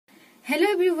Hello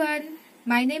everyone,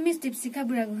 my name is Dipsika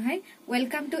Buragohai.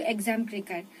 Welcome to Exam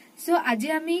Cricket. So আজি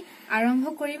আমি আৰম্ভ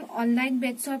কৰিম অনলাইন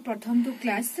বেটছৰ প্ৰথমটো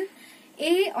ক্লাস।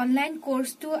 এই অনলাইন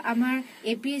কোৰ্সটো আমাৰ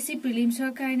APSc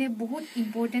প্ৰিলিমছৰ কাৰণে বহুত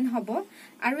ইম্পৰ্টেন্ট হ'ব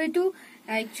আৰু এটো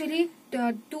একচুয়ালি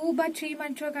 2 বা 3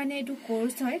 মান্থৰ কাৰণে এটো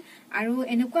কোৰ্স হয় আৰু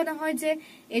এনেকুৱা নহয় যে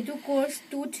এটো কোৰ্স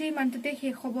 2-3 মান্থতে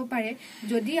শেষ হ'ব পাৰে।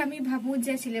 যদি আমি ভাবো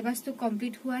যে সিলেবাসটো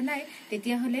কমপ্লিট হোৱা নাই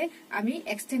তেতিয়া হলে আমি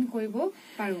এক্সটেন্ড কৰিব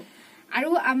পাৰো।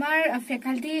 আৰু আমাৰ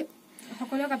ফেকাল্টি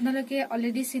সকলক আপোনালোকে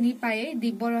অলৰেডি চিনি পায়,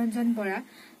 দিব্যৰঞ্জন বৰা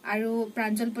আৰু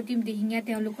প্ৰাঞ্জল প্ৰতিম দিহিঙিয়া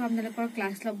তেওঁলোকৰ আপোনালোকৰ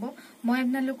ক্লাস ল'ব। মই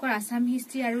আপোনালোকৰ আসাম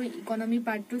হিষ্ট্ৰী আৰু ইকোনমি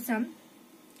পাৰ্টটো চাম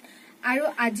আৰু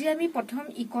আজি আমি প্ৰথম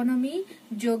ইকোনমি,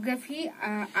 জিওগ্ৰাফি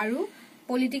আৰু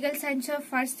পলিটিক্যাল সায়েন্সৰ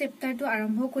ফাৰ্স্ট চেপ্টাৰটো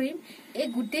আৰম্ভ কৰিম। এই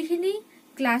গুটেখিনি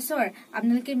ক্লাছৰ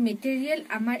আপোনালোকে মেটেৰিয়েল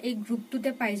আমাৰ এই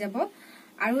গ্ৰুপটোতে পাই যাব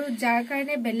আৰু যাৰ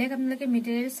কাৰণে বেলেগ আপোনালোকে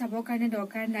মেটেৰিয়েল চাবৰ কাৰণে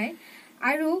দৰকাৰ নাই।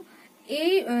 আৰু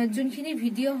এই যোনখিনি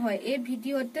ভিডিও হয় এই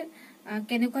ভিডিওত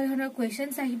কেনেকুৱা ধৰণৰ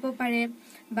কোৱেশ্চনছ আহিব পাৰে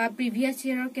বা প্ৰিভিয়াস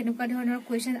ইয়াৰৰ কেনেকুৱা ধৰণৰ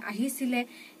কোৱেশ্চন আহিছিলে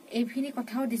এইখিনি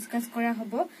কথাও ডিসকাস কৰা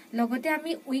হ'ব। লগতে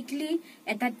আমি উইকলি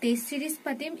এটা টেস্ট সিৰিজ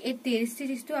পাতিম। এই টেস্ট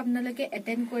সিৰিজটো আপোনালোকে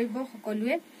এটেন্ড কৰিব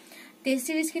সকলোৱে। টেস্ট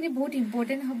সিৰিজখিনি বহুত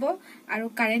ইম্পৰ্টেন্ট হ'ব আৰু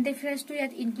কাৰেন্ট এফেয়াৰ্সটো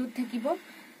ইয়াত ইনক্লুড থাকিব।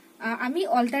 আমি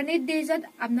অল্টাৰনেট ডেজত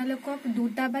আপোনালোকক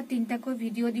 2টা বা 3টাকৈ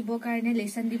ভিডিও দিবৰ কাৰণে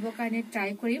লেসন দিবৰ কাৰণে ট্ৰাই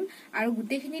কৰিম আৰু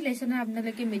গুটেখিনি লেসনৰ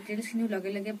আপোনালোকে মেটেৰিয়েলছখিনি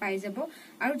লগে লগে পাই যাব।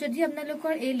 আৰু যদি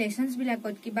আপোনালোকৰ এই লেসনছ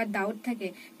বিলাকত কিবা ডাউট থাকে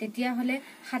তেতিয়া হলে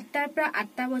 7টাৰ পৰা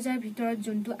 8টা বজাৰ ভিতৰত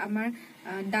যোনটো আমাৰ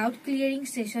ডাউট ক্লিয়াৰিং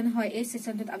সেশন হয় এই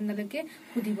সেশনটোত আপোনালোকে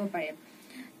সুধিব পাৰে।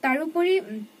 তাৰোপৰি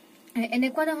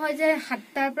এনেকুৱা নহয় যে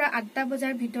 7টাৰ পৰা 8টা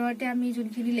বজাৰ ভিতৰতে আমি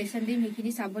যোনখিনি লেসন দিম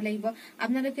সেইখিনি চাব লাগিব।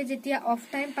 আপোনালোকে যেতিয়া অফ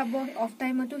টাইম পাব অফ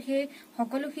টাইমতো সেই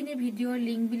সকলোখিনি ভিডিওৰ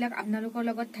লিংক বিলাক আপোনালোকৰ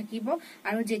লগত থাকিব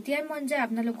আৰু যেতিয়াই মন যায়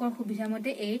আপোনালোকৰ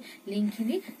সুবিধামতে এই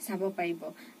লিংকখিনি চাব পাৰিব।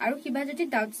 আৰু কিবা যদি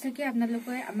ডাউটছ থাকে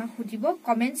আপোনালোকে আমাক সুধিব,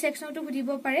 কমেন্ট সেকশনতো সুধিব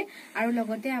পাৰে আৰু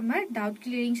লগতে আমাৰ ডাউট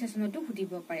ক্লিয়াৰিং সেশনতো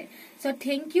সুধিব পাৰে। So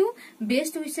thank U,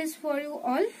 best উইশেছ for U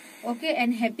all. Okay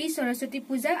and happy Saraswati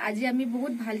পূজা। আজি আমি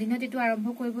বহুত ভাল দিনত এটো আৰম্ভ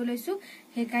কৰিব লৈছো,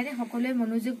 সেইকাৰণে সকলোৱে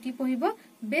মনোযোগ দি পঢ়িব।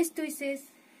 বেষ্ট উইশেছ।